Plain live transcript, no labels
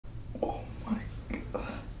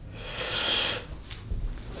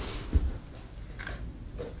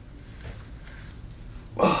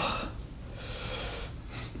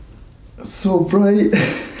so bright.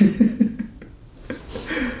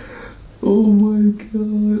 Oh my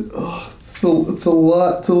god. Oh, it's a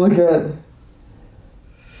lot to look at.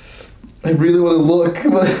 I really want to look,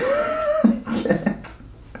 but I can't.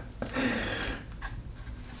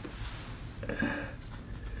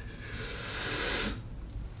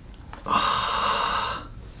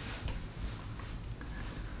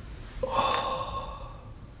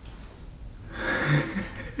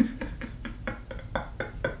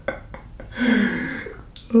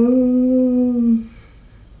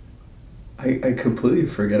 I completely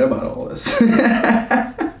forget about all this.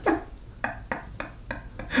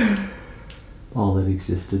 All that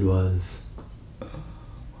existed was. Oh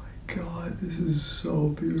my god, this is so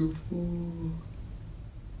beautiful.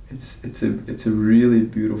 It's a really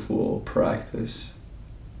beautiful practice.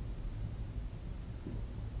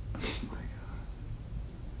 Oh my god.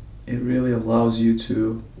 It really allows you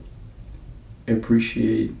to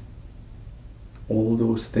appreciate all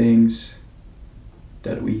those things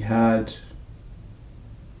that we had.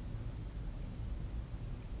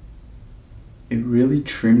 It really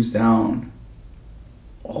trims down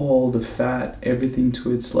all the fat, everything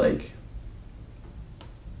to its like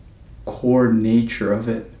core nature of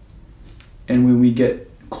it. And when we get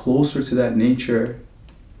closer to that nature,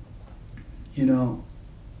 you know,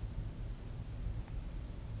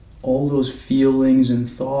 all those feelings and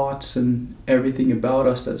thoughts and everything about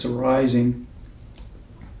us that's arising,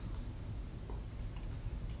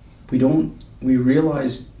 we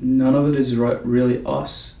realize none of it is really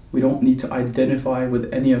us. We don't need to identify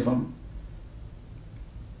with any of them.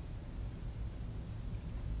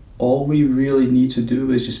 All we really need to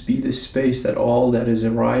do is just be this space that all that is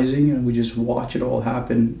arising, and we just watch it all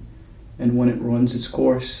happen, and when it runs its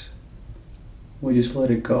course, we just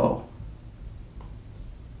let it go.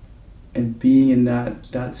 And being in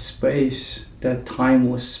that space, that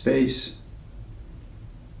timeless space,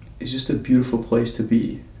 is just a beautiful place to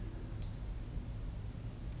be.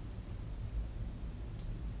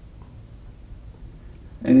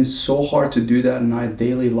 And it's so hard to do that in our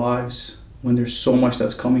daily lives when there's so much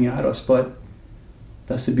that's coming at us, but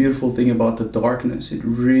that's the beautiful thing about the darkness. It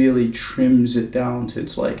really trims it down to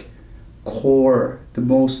its like core, the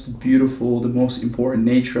most beautiful, the most important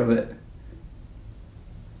nature of it.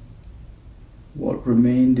 What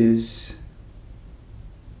remained is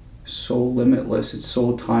so limitless, it's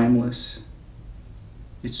so timeless,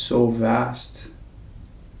 it's so vast,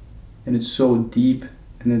 and it's so deep,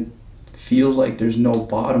 and it feels like there's no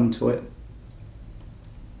bottom to it.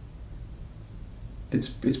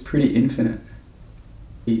 It's pretty infinite.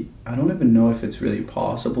 I don't even know if it's really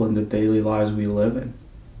possible in the daily lives we live in.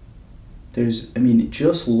 I mean,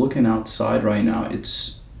 just looking outside right now,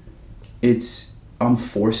 I'm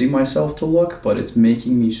forcing myself to look, but it's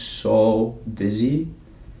making me so dizzy.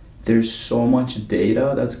 There's so much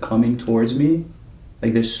data that's coming towards me.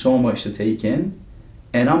 Like, there's so much to take in,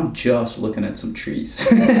 and I'm just looking at some trees.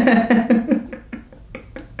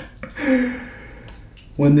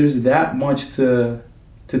 When there's that much to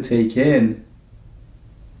take in,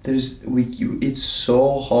 it's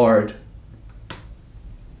so hard.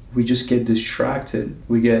 We just get distracted.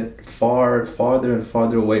 We get farther and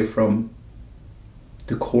farther away from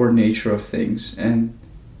the core nature of things, and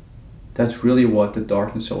that's really what the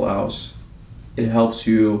darkness allows. It helps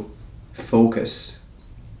you focus.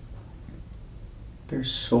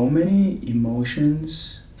 There's so many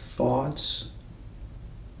emotions, thoughts,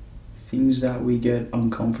 things that we get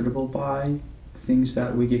uncomfortable by, things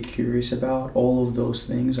that we get curious about. All of those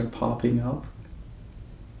things are popping up.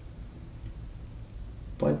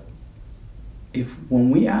 But when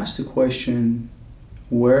we ask the question,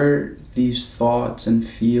 where these thoughts and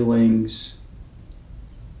feelings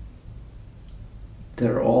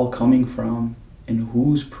they're all coming from, and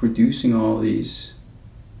who's producing all these,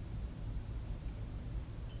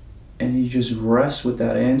 and you just rest with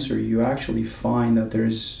that answer, you actually find that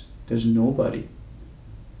there's nobody.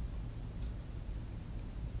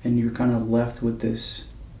 And you're kind of left with this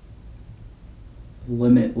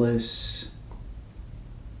limitless,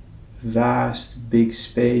 vast, big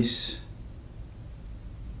space.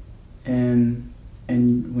 And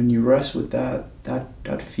when you rest with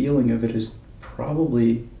that feeling of it is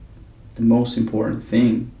probably the most important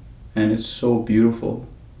thing, and it's so beautiful.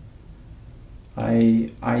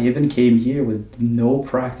 I even came here with no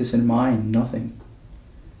practice in mind, nothing.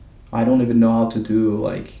 I don't even know how to do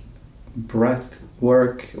like breath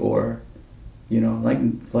work, or like,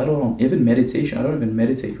 let alone even meditation. I don't even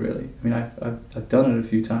meditate really. I mean, I've done it a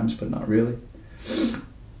few times, but not really.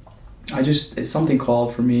 It's something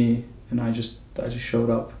called for me, and I just showed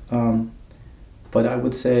up. But I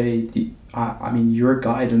would say I mean, your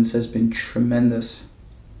guidance has been tremendous.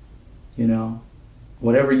 You know,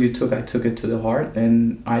 whatever you took, I took it to the heart,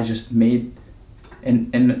 and I just made,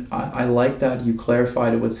 and I like that you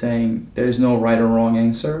clarified it with saying there's no right or wrong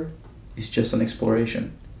answer, it's just an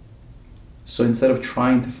exploration. So instead of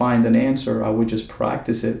trying to find an answer, I would just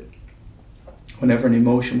practice it whenever an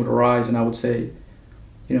emotion would arise, and I would say,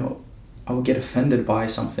 you know, I would get offended by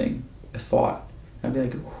something, a thought. And I'd be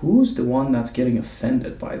like, who's the one that's getting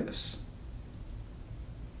offended by this?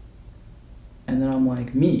 And then I'm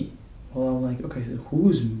like, me. Well, I'm like, okay, so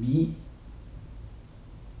who's me?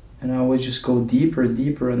 And I would just go deeper and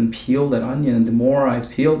deeper and peel that onion. And the more I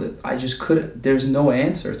peeled it, I just couldn't, there's no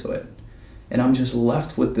answer to it. And I'm just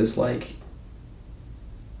left with this, like,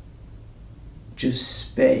 just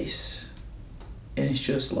space. And it's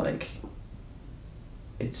just like,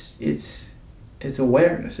 it's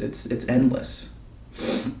awareness. It's endless.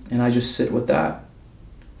 And I just sit with that.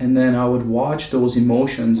 And then I would watch those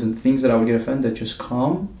emotions and things that I would get offended just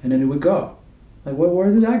come, and then it would go. Like,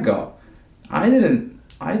 where did that go? I didn't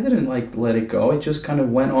like let it go. It just kind of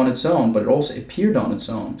went on its own, but it also appeared on its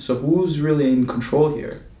own. So who's really in control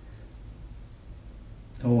here?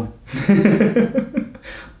 No one.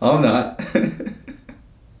 I'm not.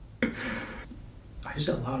 I just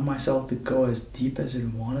allowed myself to go as deep as it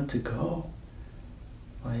wanted to go.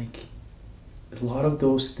 Like, a lot of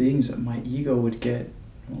those things that my ego would get,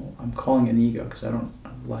 well, I'm calling it an ego because I don't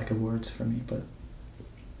lack of words for me, but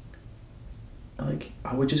like,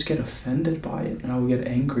 I would just get offended by it, and I would get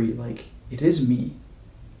angry. Like, it is me.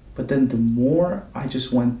 But then the more I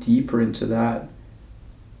just went deeper into that,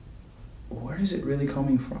 where is it really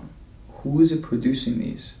coming from? Who is it producing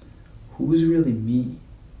these? Who is really me?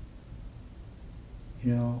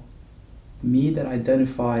 You know, me that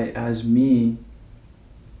identify as me,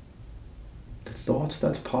 the thoughts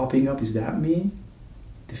that's popping up, is that me?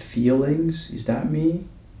 The feelings, is that me?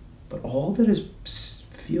 But all that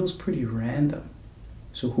feels pretty random.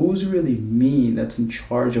 So who's really me that's in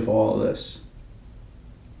charge of all this?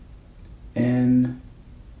 And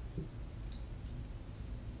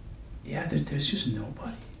yeah, there's just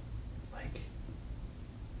nobody. Like,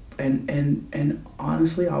 and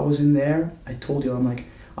honestly, I was in there, I told you, I'm like,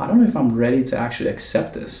 I don't know if I'm ready to actually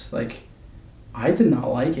accept this. Like, I did not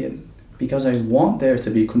like it because I want there to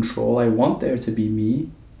be control. I want there to be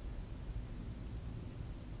me.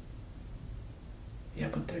 Yeah,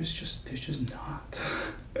 but there's just not.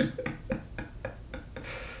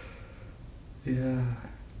 Yeah.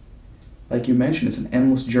 Like you mentioned, it's an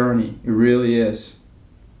endless journey. It really is.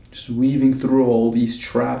 Just weaving through all these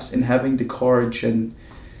traps and having the courage and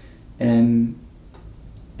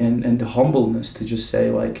the humbleness to just say,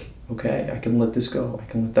 like, okay, I can let this go.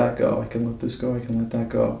 I can let that go. I can let this go. I can let that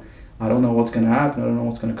go. I don't know what's going to happen. I don't know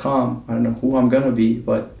what's going to come. I don't know who I'm going to be,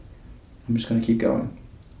 but I'm just going to keep going.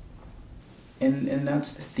 And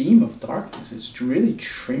that's the theme of darkness. It's really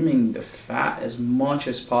trimming the fat as much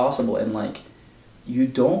as possible. And like, you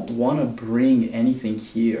don't want to bring anything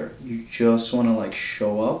here. You just want to like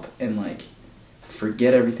show up and like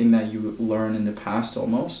forget everything that you learned in the past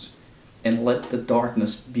almost, and let the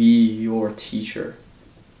darkness be your teacher.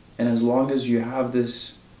 And as long as you have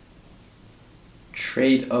this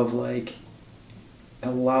trait of like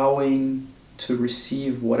allowing to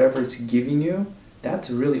receive whatever it's giving you,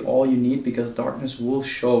 that's really all you need, because darkness will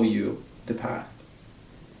show you the path.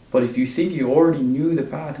 But if you think you already knew the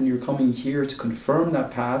path and you're coming here to confirm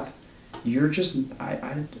that path, you're just, I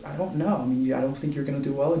don't know. I mean, I don't think you're going to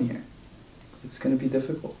do well in here. It's going to be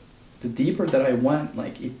difficult. The deeper that I went,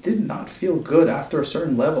 like, it did not feel good after a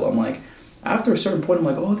certain level. I'm like, after a certain point, I'm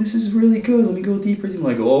like, oh, this is really good. Let me go deeper. I'm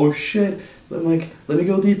like, oh shit. I'm like, let me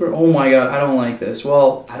go deeper. Oh my God, I don't like this.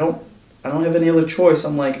 Well, I don't have any other choice.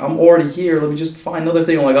 I'm like, I'm already here. Let me just find another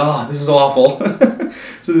thing. I'm like, oh, this is awful.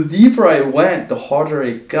 So the deeper I went, the harder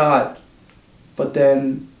it got. But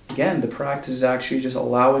then, again, the practice is actually just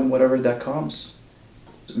allowing whatever that comes.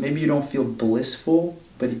 Maybe you don't feel blissful,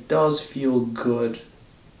 but it does feel good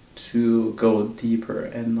to go deeper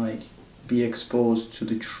and like be exposed to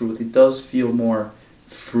the truth. It does feel more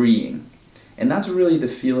freeing. And that's really the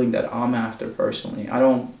feeling that I'm after personally. I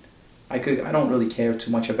don't really care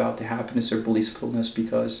too much about the happiness or blissfulness,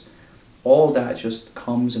 because all that just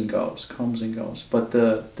comes and goes. But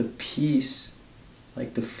the peace,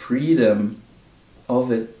 like the freedom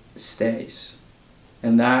of it, stays.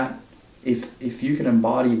 And that, if you can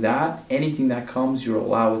embody that, anything that comes, you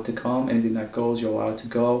allow it to come. Anything that goes, you allow it to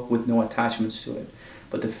go with no attachments to it.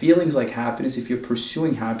 But the feelings like happiness, if you're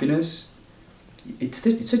pursuing happiness,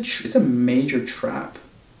 it's a major trap.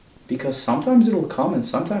 Because sometimes it'll come and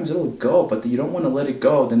sometimes it'll go, but you don't want to let it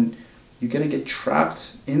go. Then you're gonna get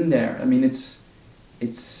trapped in there. I mean, yeah,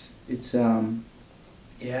 it's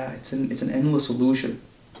an endless illusion.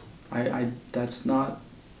 I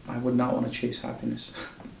would not want to chase happiness.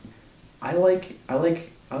 I like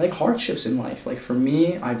hardships in life. Like for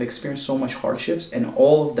me, I've experienced so much hardships, and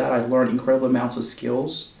all of that I learned incredible amounts of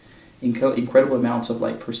skills, incredible amounts of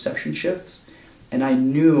like perception shifts, and I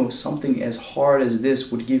knew something as hard as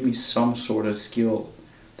this would give me some sort of skill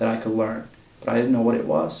that I could learn, but I didn't know what it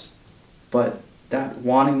was. But that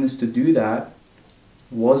wantingness to do that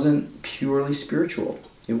wasn't purely spiritual.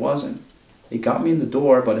 It wasn't. It got me in the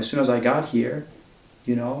door, but as soon as I got here,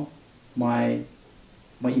 you know, my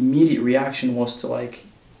immediate reaction was to like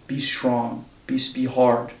be strong, be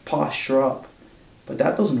hard, posture up. But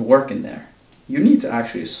that doesn't work in there. You need to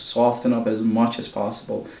actually soften up as much as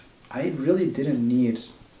possible. I really didn't need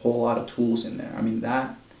a whole lot of tools in there. I mean,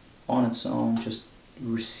 that on its own, just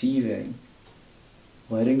receiving,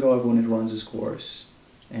 letting go of when it runs its course,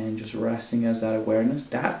 and just resting as that awareness,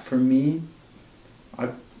 that for me,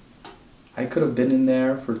 I could have been in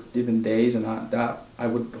there for even days, and I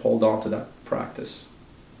would hold on to that practice.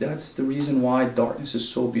 That's the reason why darkness is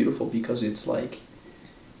so beautiful, because it's like,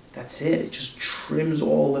 that's it. It just trims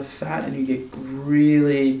all the fat, and you get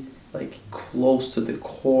really like close to the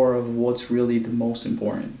core of what's really the most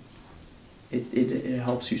important. It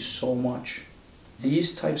helps you so much.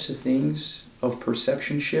 These types of things of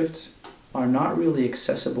perception shifts are not really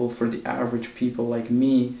accessible for the average people like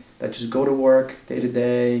me that just go to work day to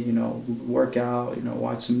day, you know, work out, you know,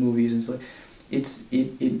 watch some movies and stuff.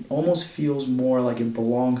 It almost feels more like it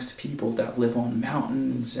belongs to people that live on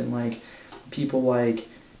mountains, and like people like,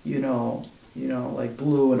 you know, like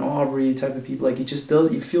Blue and Aubrey type of people. Like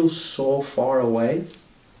it feels so far away.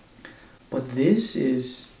 But this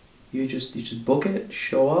is, you just book it,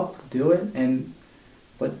 show up, do it,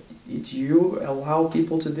 but you allow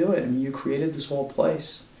people to do it, and you created this whole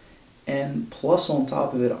place. And plus on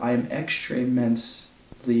top of it, I am extra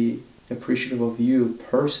immensely appreciative of you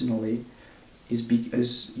personally, is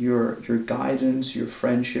because your guidance, your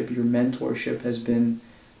friendship, your mentorship has been,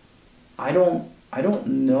 I don't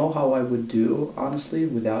know how I would do, honestly,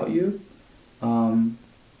 without you.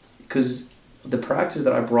 Because the practices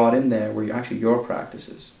that I brought in there were actually your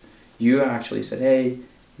practices. You actually said, hey,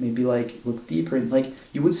 maybe like look deeper, and like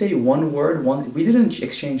you would say one word, we didn't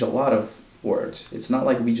exchange a lot of words. It's not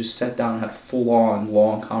like we just sat down and had full-on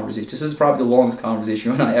long conversation. This is probably the longest conversation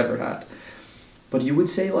you and I ever had. But you would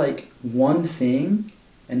say like one thing,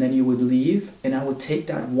 and then you would leave, and I would take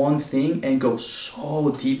that one thing and go so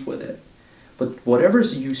deep with it. But whatever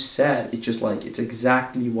you said, it's just like, it's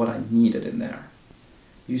exactly what I needed in there.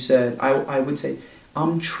 You said, I would say,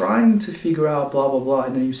 I'm trying to figure out blah, blah, blah.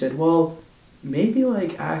 And then you said, well, maybe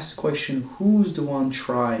like ask the question, who's the one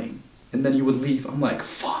trying? And then you would leave. I'm like,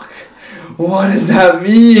 fuck, what does that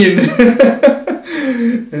mean?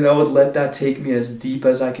 And I would let that take me as deep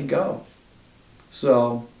as I could go.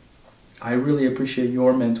 So I really appreciate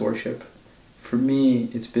your mentorship. For me,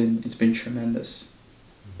 it's been tremendous.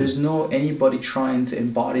 There's no anybody trying to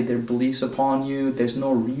embody their beliefs upon you. There's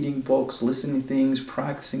no reading books, listening things,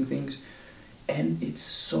 practicing things. And it's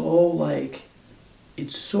so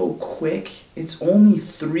quick. It's only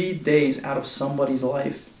 3 days out of somebody's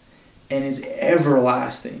life, and it's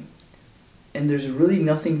everlasting. And there's really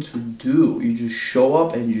nothing to do. You just show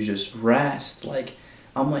up and you just rest.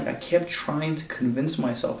 I kept trying to convince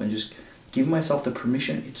myself and just give myself the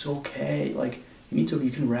permission. It's okay. Like, you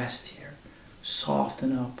can rest here.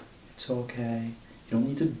 Soften up. It's okay. You don't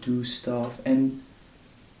need to do stuff. And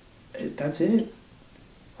that's it.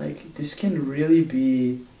 Like, this can really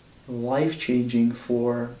be life-changing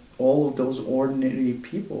for all of those ordinary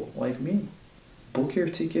people like me. Book your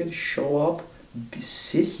ticket, show up,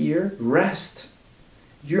 sit here, rest.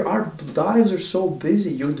 Our lives are so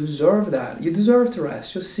busy. You deserve that. You deserve to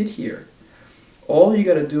rest. Just sit here. All you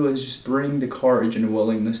gotta do is just bring the courage and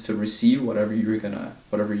willingness to receive whatever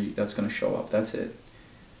that's gonna show up. That's it.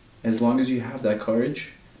 As long as you have that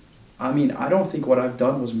courage. I mean, I don't think what I've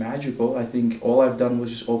done was magical. I think all I've done was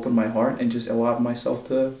just open my heart and just allow myself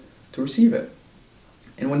to receive it.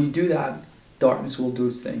 And when you do that, darkness will do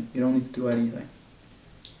its thing. You don't need to do anything.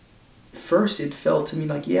 First, it felt to me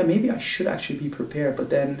like, yeah, maybe I should actually be prepared. But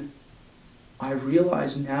then I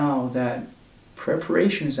realize now that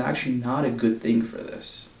preparation is actually not a good thing for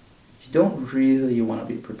this. You don't really want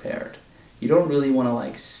to be prepared. You don't really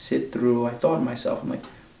want to sit through. I thought to myself, I'm like,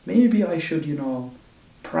 maybe I should,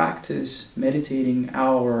 practice meditating an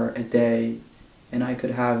hour a day, and I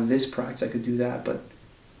could have this practice, I could do that. But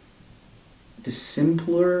the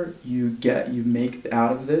simpler you make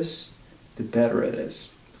out of this, the better it is.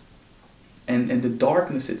 And the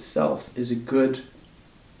darkness itself is a good,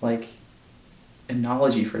 like,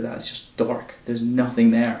 analogy for that. It's just dark. There's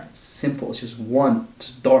nothing there. It's simple. It's just one.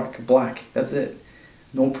 Just dark, black. That's it.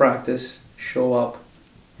 No practice. Show up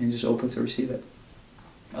and just open to receive it.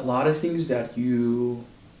 A lot of things that you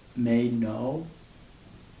may know,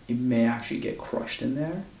 it may actually get crushed in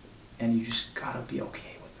there, and you just gotta be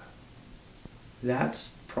okay with that.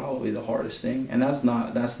 That's probably the hardest thing, and that's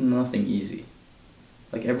nothing easy.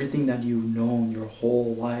 Like everything that you've known your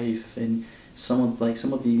whole life, and some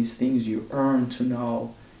of these things you earned to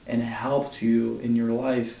know and it helped you in your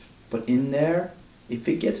life, but in there, if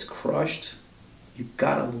it gets crushed, you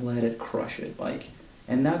gotta let it crush it. Like,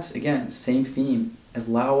 and that's again same theme,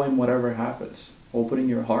 allowing whatever happens, opening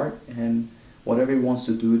your heart, and whatever he wants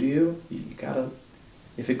to do to you, you gotta,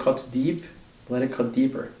 if it cuts deep, let it cut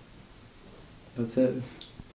deeper. That's it.